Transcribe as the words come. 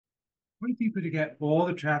20 people to get all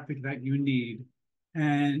the traffic that you need,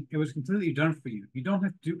 and it was completely done for you. You don't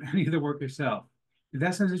have to do any of the work yourself. If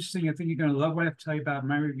that sounds interesting, I think you're going to love what I have to tell you about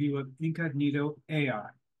my review of Incognito AI.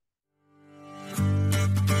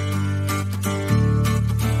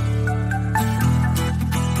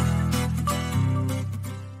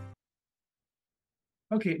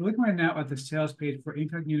 Okay, looking right now at the sales page for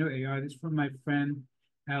Incognito AI. This is from my friend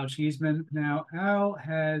Al Cheeseman. Now, Al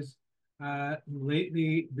has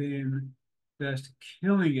lately been just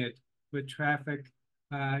killing it with traffic.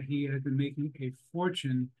 He has been making a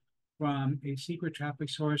fortune from a secret traffic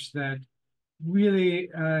source that really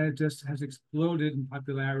just has exploded in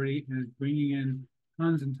popularity and is bringing in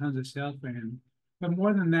tons and tons of sales for him. But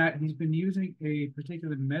more than that, he's been using a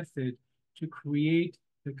particular method to create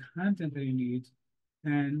the content that he needs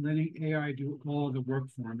and letting AI do all the work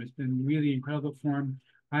for him. It's been really incredible for him.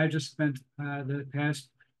 I just spent the past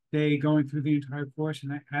day going through the entire course,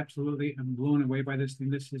 and I absolutely am blown away by this thing.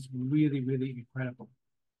 This is really, really incredible.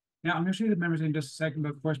 Now, I'm going to show you the members in just a second, but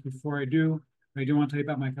of course, before I do want to tell you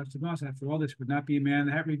about my custom bonus. After all, this would not be a Man in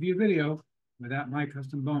the Hat review video without my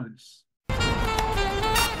custom bonus.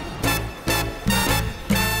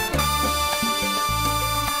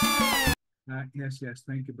 Yes,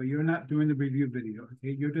 thank you. But you're not doing the review video,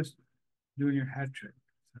 okay? You're just doing your hat trick.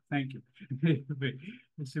 So thank you.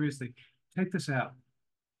 Seriously, check this out.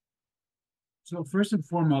 So first and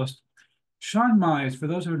foremost, Sean Mize, for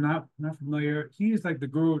those who are not familiar, he is like the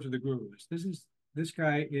guru to the gurus. This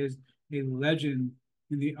guy is a legend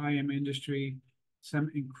in the IM industry. Some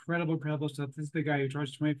incredible stuff. This is the guy who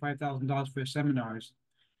charges $25,000 for his seminars,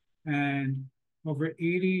 and over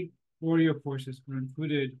 80 audio courses are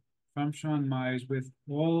included from Sean Mize with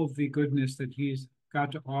all of the goodness that he's got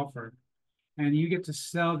to offer. And you get to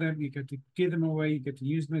sell them, you get to give them away, you get to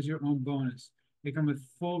use them as your own bonus. They come with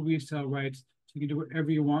full resale rights, so you can do whatever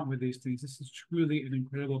you want with these things. This is truly an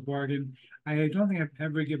incredible bargain. I don't think I've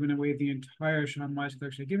ever given away the entire Sean Mize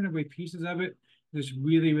collection. I've given away pieces of it that's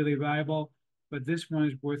really, really valuable, but this one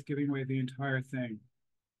is worth giving away the entire thing.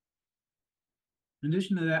 In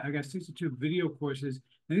addition to that, I got 62 video courses.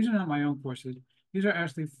 And these are not my own courses. These are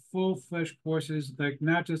actually full-fledged courses, like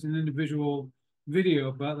not just an individual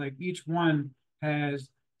video, but like each one has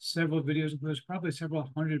several videos. There's probably several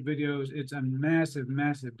hundred videos. It's a massive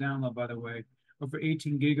download, by the way, over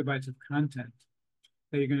 18 gigabytes of content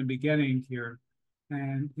that you're going to be getting here.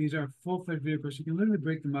 And these are full-fledged video courses. You can literally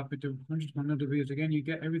break them up into hundreds of videos. Again, you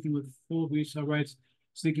get everything with full resale rights.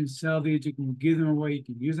 So you can sell these, you can give them away, you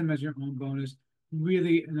can use them as your own bonus.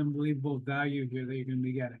 Really an unbelievable value here that you're going to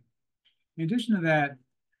be getting. In addition to that,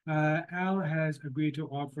 Al has agreed to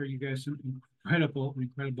offer you guys some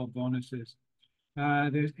incredible bonuses.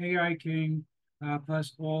 There's AI King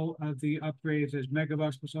plus all of the upgrades. There's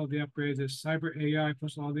Megabucks plus all the upgrades. There's Cyber AI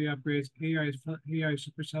plus all the upgrades. AI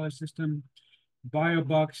Super Seller System,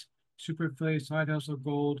 BioBucks, Super Affiliate Side Hustle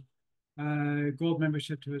Gold, Gold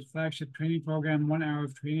membership to his flagship training program, 1 hour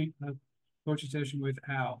of training coaching session with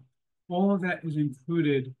Al. All of that is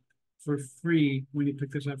included for free when you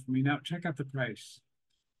pick this up from me. Now, check out the price.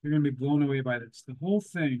 You're going to be blown away by this. The whole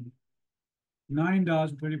thing,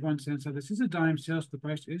 $9.31. So this is a dime sale, so the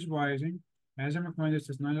price is rising. As I'm recording this,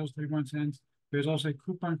 it's $9.31. There's also a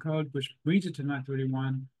coupon code, which brings it to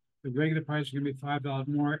 $9.31. The regular price is going to be $5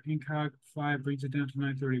 more. Incog 5 brings it down to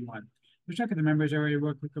 $9.31. Let's check out the members area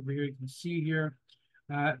real quick over here. You can see here,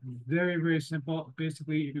 very simple.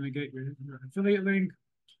 Basically, you're going to get your affiliate link.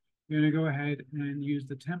 You're going to go ahead and use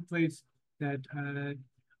the templates that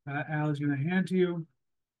Al is going to hand to you,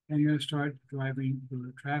 and you're going to start driving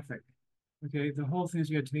the traffic. Okay, the whole thing is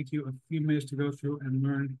going to take you a few minutes to go through and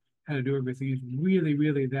learn how to do everything. It's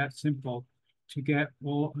really that simple to get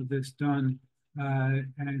all of this done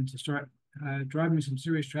and to start driving some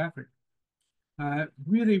serious traffic.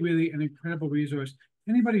 Really an incredible resource.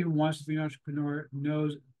 Anybody who wants to be an entrepreneur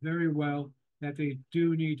knows very well that they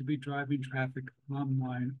do need to be driving traffic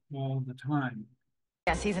online all the time.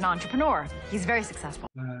 Yes, he's an entrepreneur. He's very successful.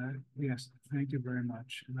 Yes, thank you very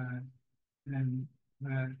much.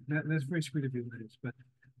 That's very sweet of you, Liz, but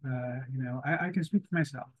you know, I can speak for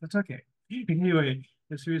myself. That's okay. Anyway,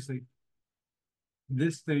 seriously,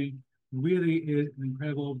 this thing really is an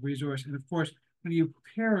incredible resource. And of course, when you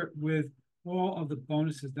pair it with all of the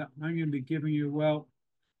bonuses that I'm going to be giving you, well,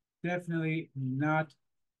 definitely not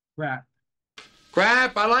crap.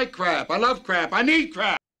 Crap, I like crap. I love crap. I need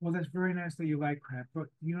crap. Well, that's very nice that you like crap, but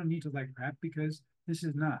you don't need to like crap because this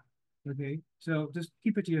is not, okay? So just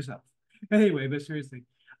keep it to yourself. Anyway, but seriously,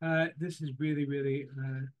 this is really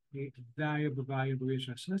a valuable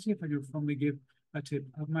resource. So let's see if I can formally give a tip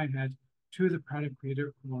of my hat to the product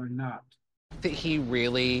creator or not. That he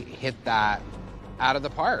really hit that out of the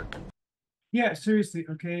park. Yeah, seriously,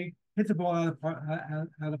 okay. Hit the ball out of the park, out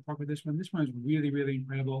of the park with this one. This one is really, really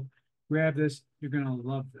incredible. Grab this. You're gonna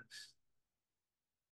love this.